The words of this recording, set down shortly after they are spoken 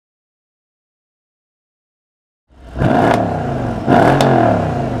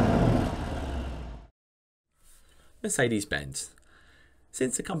Mercedes-Benz.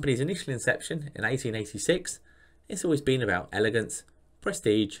 Since the company's initial inception in 1886, it's always been about elegance,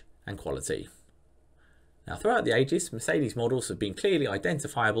 prestige and quality. Now throughout the ages, Mercedes models have been clearly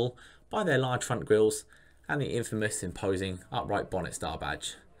identifiable by their large front grille and the infamous imposing upright bonnet star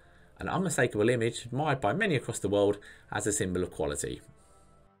badge, an unmistakable image admired by many across the world as a symbol of quality.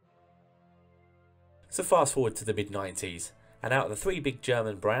 So fast forward to the mid-90s, and out of the three big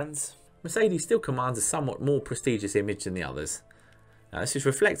German brands, Mercedes still commands a somewhat more prestigious image than the others. Now, this is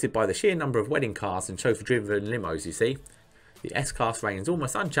reflected by the sheer number of wedding cars and chauffeur-driven limos you see. The S-Class reigns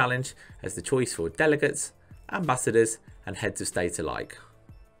almost unchallenged as the choice for delegates, ambassadors and heads of state alike.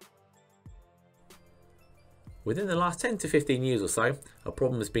 Within the last 10 to 15 years or so, a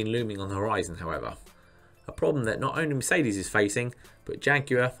problem has been looming on the horizon however. A problem that not only Mercedes is facing, but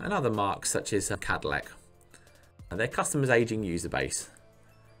Jaguar and other marques such as Cadillac. And their customers' ageing user base.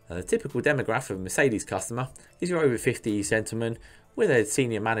 Now, the typical demographic of a Mercedes customer is your over 50 gentleman with a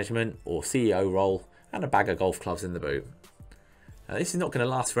senior management or CEO role and a bag of golf clubs in the boot. Now, this is not going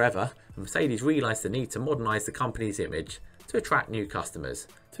to last forever, and Mercedes realised the need to modernise the company's image to attract new customers,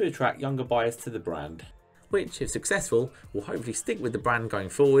 to attract younger buyers to the brand, which, if successful, will hopefully stick with the brand going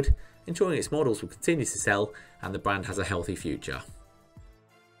forward, ensuring its models will continue to sell and the brand has a healthy future.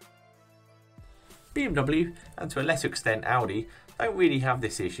 BMW, and to a lesser extent Audi, don't really have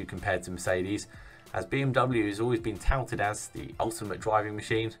this issue compared to Mercedes, as BMW has always been touted as the ultimate driving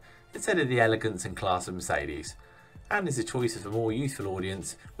machine instead of the elegance and class of Mercedes, and is a choice of a more youthful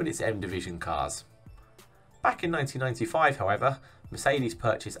audience with its M division cars. Back in 1995 however, Mercedes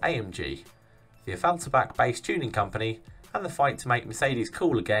purchased AMG, the Affalterbach based tuning company, and the fight to make Mercedes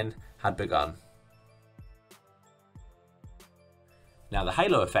cool again had begun. Now the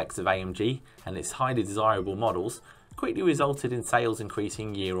halo effects of AMG and its highly desirable models quickly resulted in sales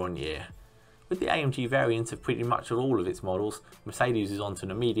increasing year on year. With the AMG variant of pretty much all of its models, Mercedes is on to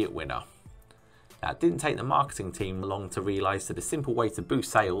an immediate winner. Now it didn't take the marketing team long to realise that a simple way to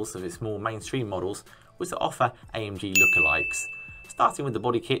boost sales of its more mainstream models was to offer AMG lookalikes, starting with the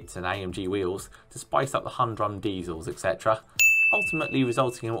body kits and AMG wheels to spice up the humdrum diesels etc, ultimately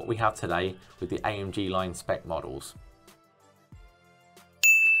resulting in what we have today with the AMG line spec models.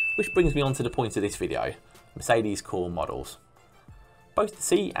 Which brings me on to the point of this video, Mercedes core models. Both the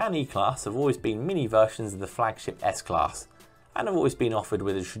C and E-Class have always been mini versions of the flagship S-Class, and have always been offered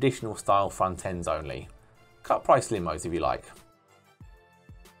with a traditional style front ends only. Cut price limos if you like.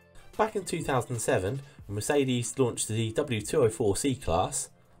 Back in 2007, when Mercedes launched the W204 C-Class,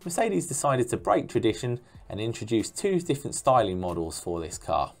 Mercedes decided to break tradition and introduce two different styling models for this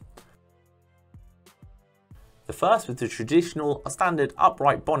car. The first was the traditional standard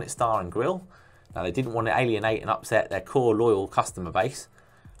upright bonnet star and grille. Now they didn't want to alienate and upset their core loyal customer base,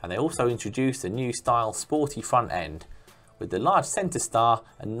 and they also introduced a new style sporty front end with the large centre star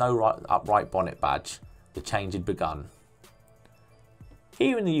and no upright bonnet badge. The change had begun.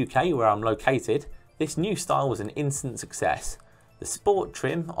 Here in the UK where I'm located, this new style was an instant success. The sport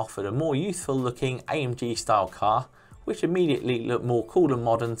trim offered a more youthful looking AMG style car, which immediately looked more cool and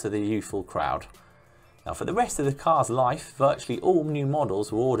modern to the youthful crowd. Now for the rest of the car's life, virtually all new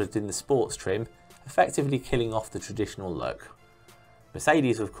models were ordered in the sports trim, effectively killing off the traditional look.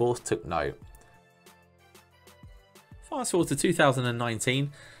 Mercedes of course took note. Fast forward to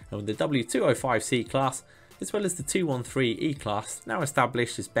 2019, and with the W205 C-Class as well as the W213 E-Class now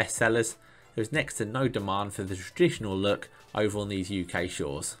established as best sellers, there is next to no demand for the traditional look over on these UK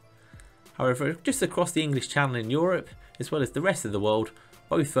shores. However, just across the English Channel in Europe, as well as the rest of the world,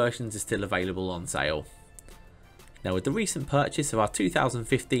 both versions are still available on sale. Now with the recent purchase of our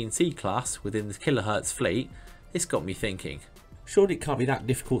 2015 C-Class within the KillerHERTZ Fleet, this got me thinking, surely it can't be that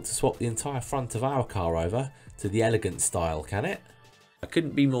difficult to swap the entire front of our car over to the Elegance style, can it? I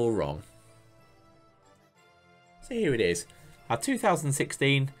couldn't be more wrong. So here it is, our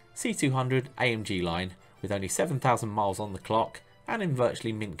 2016 C200 AMG line with only 7,000 miles on the clock and in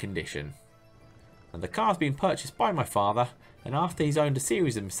virtually mint condition. And the car's been purchased by my father, and after he's owned a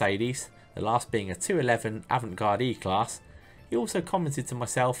series of Mercedes, the last being a 211 Avant-Garde E-Class, he also commented to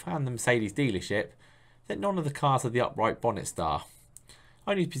myself and the Mercedes dealership that none of the cars have the upright bonnet star,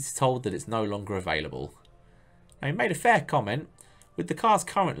 only to be told that it's no longer available. Now he made a fair comment, with the car's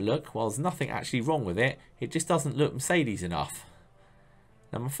current look, while there's nothing actually wrong with it, it just doesn't look Mercedes enough.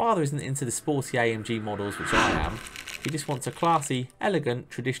 Now my father isn't into the sporty AMG models which I am, he just wants a classy, elegant,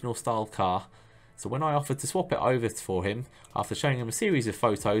 traditional style car. So when I offered to swap it over for him, after showing him a series of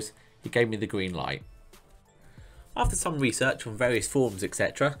photos, he gave me the green light. After some research on various forums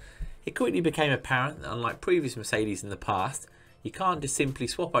etc, it quickly became apparent that unlike previous Mercedes in the past, you can't just simply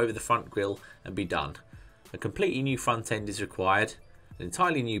swap over the front grille and be done. A completely new front end is required, an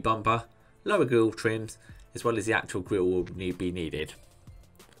entirely new bumper, lower grille trims, as well as the actual grille will be needed.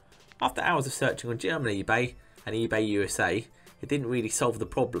 After hours of searching on German eBay and eBay USA, it didn't really solve the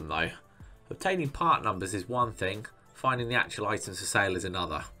problem though. Obtaining part numbers is one thing, finding the actual items for sale is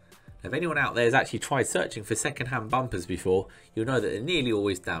another. Now, if anyone out there has actually tried searching for second-hand bumpers before, you'll know that they're nearly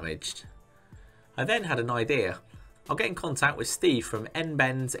always damaged. I then had an idea. I'll get in contact with Steve from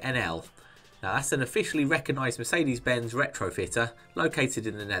N-Benz NL. Now that's an officially recognised Mercedes-Benz retrofitter located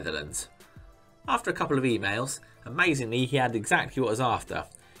in the Netherlands. After a couple of emails, amazingly he had exactly what I was after,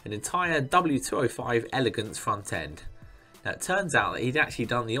 an entire W205 Elegance front end. Now it turns out that he'd actually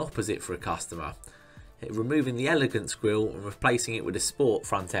done the opposite for a customer, removing the Elegance grille and replacing it with a Sport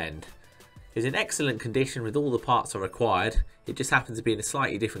front end. It's in excellent condition with all the parts are required, it just happened to be in a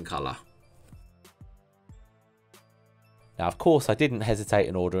slightly different colour. Now of course I didn't hesitate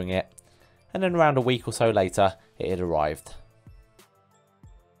in ordering it, and then around a week or so later it had arrived.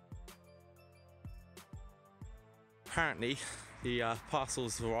 Apparently the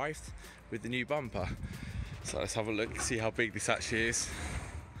parcel's arrived with the new bumper, so let's have a look and see how big this actually is.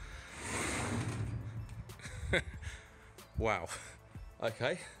 Wow,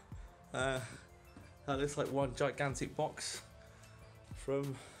 okay, that looks like one gigantic box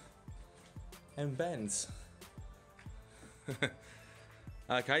from N-Benz.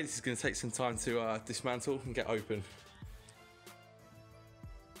 Okay, this is going to take some time to dismantle and get open.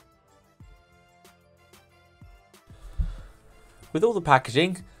 With all the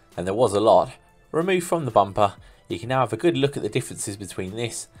packaging, and there was a lot, removed from the bumper, you can now have a good look at the differences between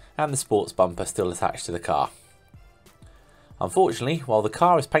this and the sports bumper still attached to the car. Unfortunately, while the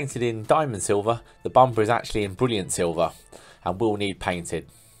car is painted in diamond silver, the bumper is actually in brilliant silver and will need painted.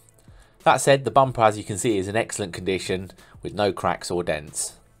 That said, the bumper, as you can see, is in excellent condition with no cracks or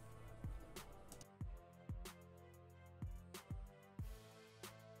dents.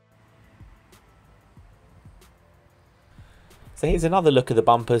 So here's another look at the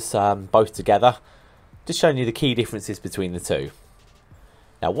bumpers both together, just showing you the key differences between the two.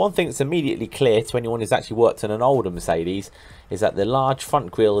 Now one thing that's immediately clear to anyone who's actually worked on an older Mercedes is that the large front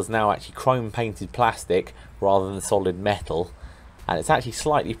grille is now actually chrome painted plastic rather than solid metal, and it's actually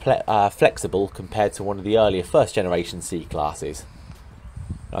slightly flexible compared to one of the earlier first generation C-Classes.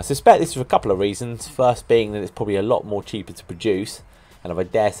 I suspect this is for a couple of reasons, first being that it's probably a lot more cheaper to produce, and if I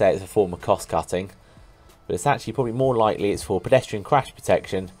dare say it's a form of cost cutting, but it's actually probably more likely it's for pedestrian crash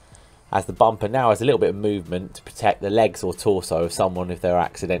protection, as the bumper now has a little bit of movement to protect the legs or torso of someone if they're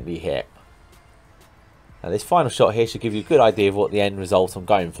accidentally hit. Now this final shot here should give you a good idea of what the end result I'm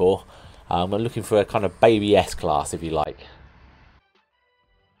going for. I'm looking for a kind of baby S-Class if you like.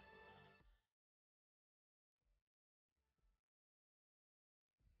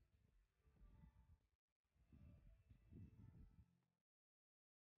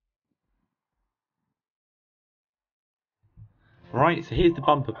 Right, so here's the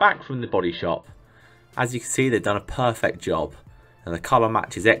bumper back from the body shop. As you can see, they've done a perfect job, and the colour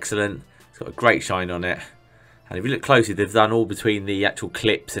match is excellent. It's got a great shine on it, and if you look closely, they've done all between the actual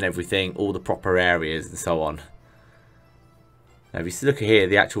clips and everything, all the proper areas and so on. Now if you look here,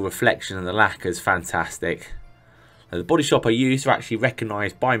 the actual reflection and the lacquer is fantastic. Now, the body shop I used are actually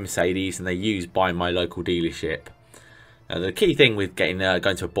recognised by Mercedes, and they're used by my local dealership. Now, the key thing with going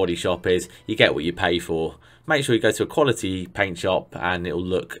to a body shop is you get what you pay for. Make sure you go to a quality paint shop and it'll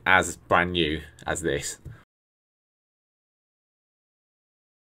look as brand new as this.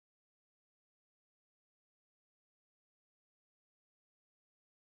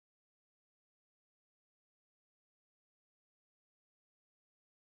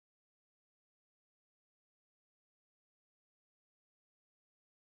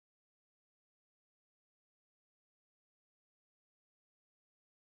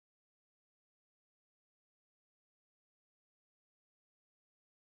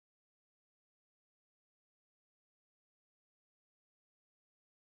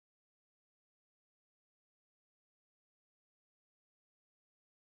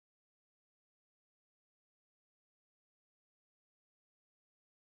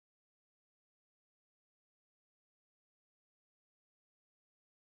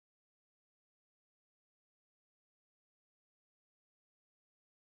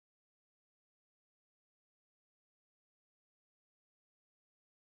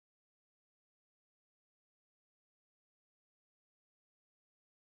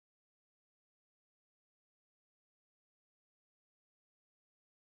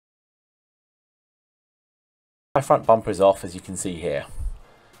 My front bumper is off, as you can see here,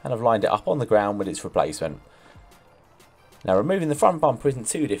 and I've lined it up on the ground with its replacement. Now removing the front bumper isn't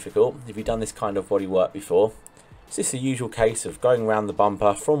too difficult if you've done this kind of bodywork before. It's just the usual case of going around the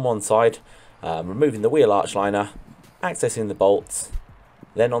bumper from one side, removing the wheel arch liner, accessing the bolts,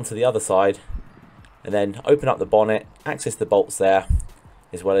 then onto the other side, and then open up the bonnet, access the bolts there,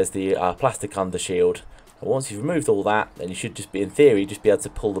 as well as the plastic under shield. And once you've removed all that, then you should just be, in theory, just be able to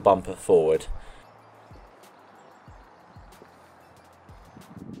pull the bumper forward.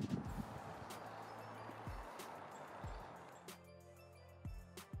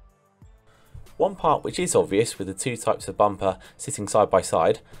 One part which is obvious with the two types of bumper sitting side by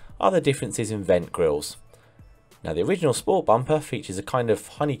side are the differences in vent grills. Now the original Sport bumper features a kind of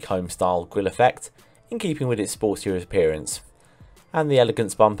honeycomb style grille effect in keeping with its sportier appearance, and the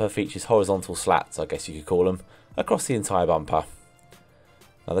Elegance bumper features horizontal slats, I guess you could call them, across the entire bumper.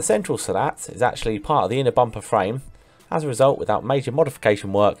 Now the central slat is actually part of the inner bumper frame. As a result, without major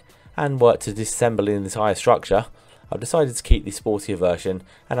modification work and work to disassemble the entire structure, I've decided to keep the sportier version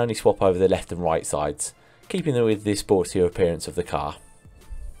and only swap over the left and right sides, keeping them with the sportier appearance of the car.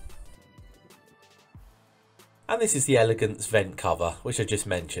 And this is the Elegance vent cover, which I just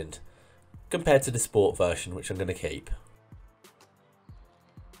mentioned, compared to the Sport version, which I'm going to keep.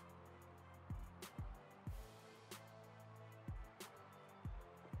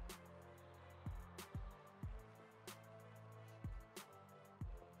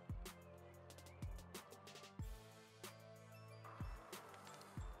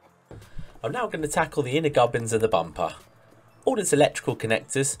 I'm now going to tackle the inner gubbins of the bumper, all its electrical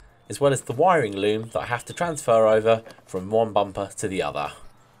connectors, as well as the wiring loom that I have to transfer over from one bumper to the other.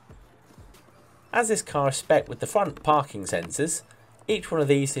 As this car is spec with the front parking sensors, each one of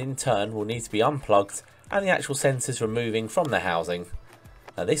these in turn will need to be unplugged and the actual sensors removing from the housing.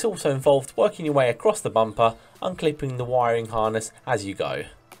 Now this also involved working your way across the bumper, unclipping the wiring harness as you go.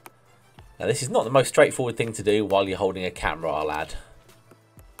 Now this is not the most straightforward thing to do while you're holding a camera, I'll add.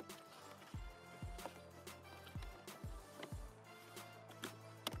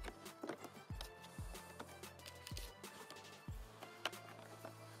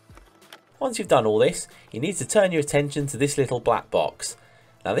 Once you've done all this, you need to turn your attention to this little black box.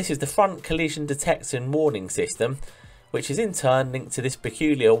 Now this is the front collision detection warning system, which is in turn linked to this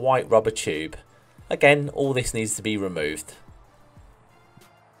peculiar white rubber tube. Again, all this needs to be removed.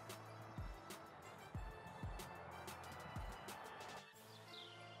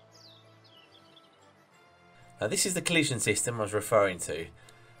 Now this is the collision system I was referring to.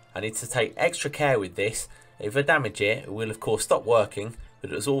 I need to take extra care with this. If I damage it, it will of course stop working,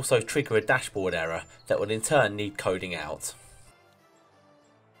 but it will also trigger a dashboard error that will in turn need coding out.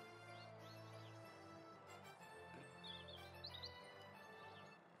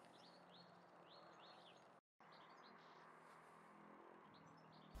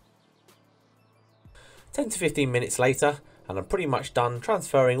 "10 to 15 minutes later, and I'm pretty much done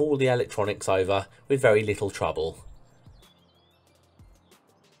transferring all the electronics over with very little trouble.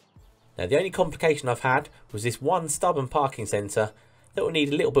 Now the only complication I've had was this one stubborn parking sensor that will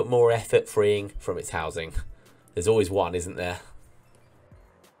need a little bit more effort freeing from its housing. There's always one, isn't there?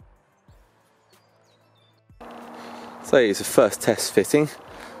 So it's a first test fitting.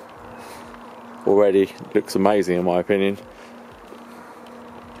 Already looks amazing in my opinion.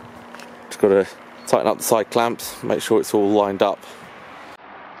 Just got to tighten up the side clamps, make sure it's all lined up.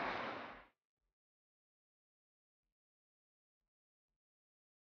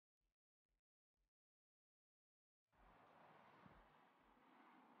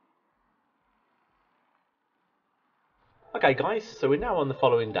 Okay guys, so we're now on the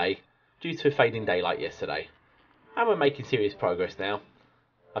following day, due to a fading daylight yesterday. And we're making serious progress now.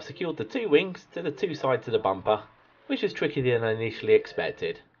 I've secured the two wings to the two sides of the bumper, which is trickier than I initially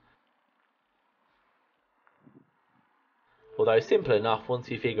expected. Although simple enough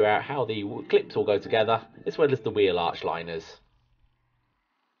once you figure out how the clips all go together, as well as the wheel arch liners.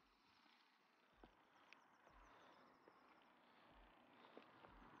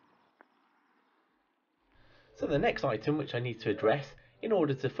 So the next item which I need to address in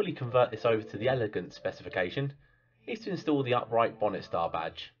order to fully convert this over to the Elegance specification is to install the upright bonnet star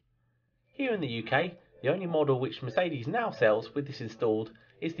badge. Here in the UK, the only model which Mercedes now sells with this installed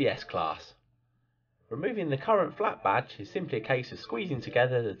is the S-Class. Removing the current flat badge is simply a case of squeezing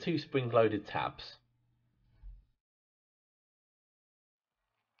together the two spring-loaded tabs.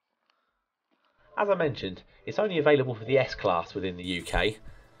 As I mentioned, it's only available for the S-Class within the UK.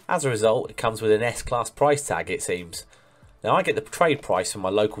 As a result, it comes with an S-Class price tag, it seems. Now I get the trade price from my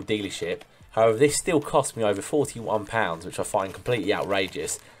local dealership, however this still cost me over £41, which I find completely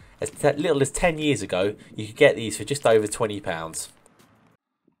outrageous. As little as 10 years ago, you could get these for just over £20.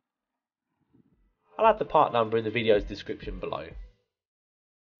 I'll add the part number in the video's description below.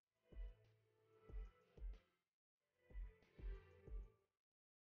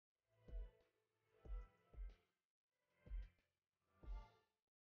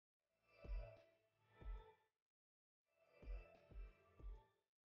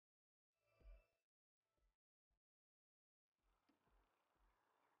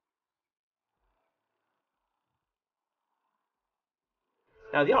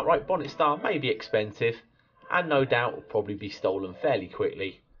 Now the upright bonnet star may be expensive and no doubt will probably be stolen fairly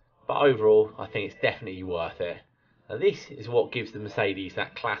quickly, but overall I think it's definitely worth it. Now this is what gives the Mercedes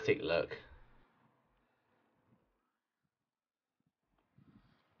that classic look.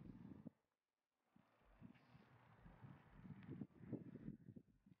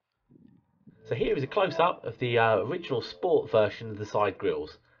 So here is a close-up of the original sport version of the side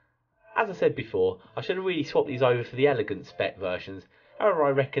grills. As I said before, I should have really swapped these over for the Elegance spec versions. However, I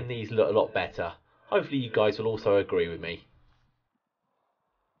reckon these look a lot better. Hopefully you guys will also agree with me.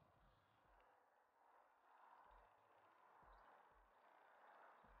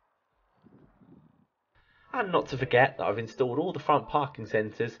 And not to forget that I've installed all the front parking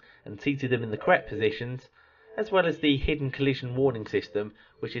sensors and seated them in the correct positions, as well as the hidden collision warning system,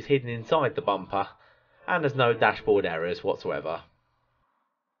 which is hidden inside the bumper, and there's no dashboard errors whatsoever.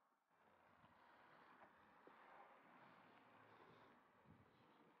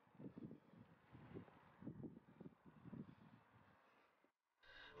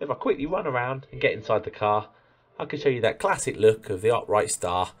 If I quickly run around and get inside the car, I can show you that classic look of the upright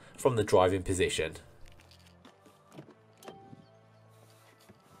star from the driving position.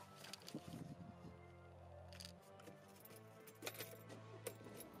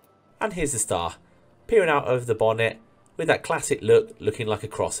 And here's the star, peering out over the bonnet with that classic look looking like a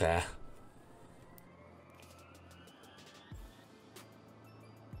crosshair.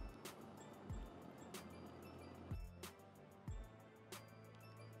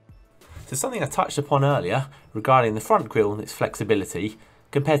 So something I touched upon earlier regarding the front grille and its flexibility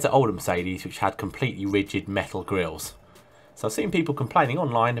compared to older Mercedes which had completely rigid metal grills. So I've seen people complaining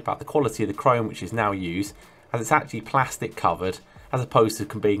online about the quality of the chrome which is now used, as it's actually plastic covered as opposed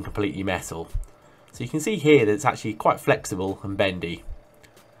to being completely metal. So you can see here that it's actually quite flexible and bendy.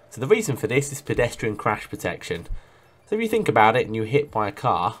 So the reason for this is pedestrian crash protection. So if you think about it and you're hit by a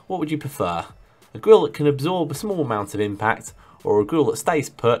car, what would you prefer? A grille that can absorb a small amount of impact, or a grille that stays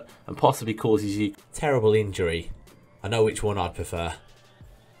put and possibly causes you terrible injury? I know which one I'd prefer.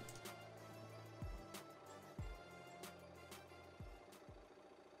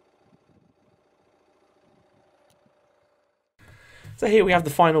 So here we have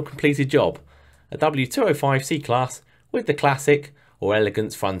the final completed job, a W205 C-Class with the classic or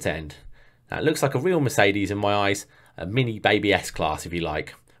Elegance front end. Now it looks like a real Mercedes in my eyes, a mini baby S-Class if you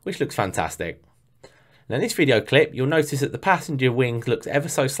like, which looks fantastic. Now in this video clip you'll notice that the passenger wing looks ever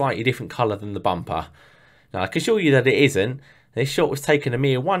so slightly different colour than the bumper. Now I can assure you that it isn't. This shot was taken a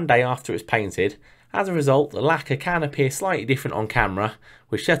mere 1 day after it was painted. As a result, the lacquer can appear slightly different on camera,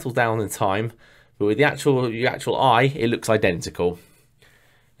 which settles down in time, but with the actual eye it looks identical.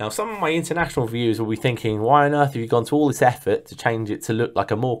 Now some of my international viewers will be thinking, why on earth have you gone to all this effort to change it to look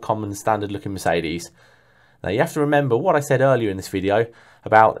like a more common standard looking Mercedes? Now you have to remember what I said earlier in this video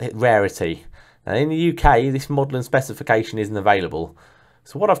about rarity. Now in the UK this model and specification isn't available.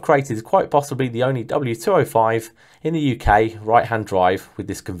 So what I've created is quite possibly the only W205 in the UK right hand drive with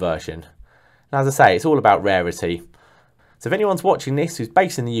this conversion. Now as I say, it's all about rarity. So if anyone's watching this who's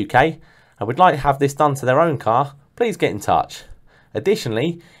based in the UK and would like to have this done to their own car, please get in touch.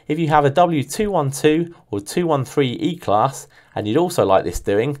 Additionally, if you have a W212 or 213 E-Class and you'd also like this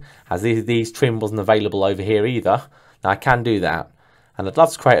doing, as these trim wasn't available over here either, now I can do that. And I'd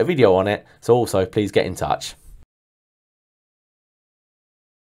love to create a video on it, so also please get in touch.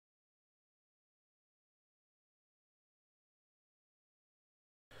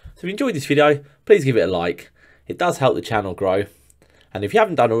 So if you enjoyed this video, please give it a like. It does help the channel grow. And if you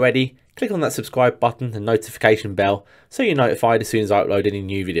haven't done already, click on that subscribe button and notification bell so you're notified as soon as I upload any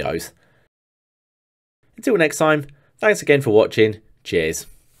new videos. Until next time, thanks again for watching. Cheers.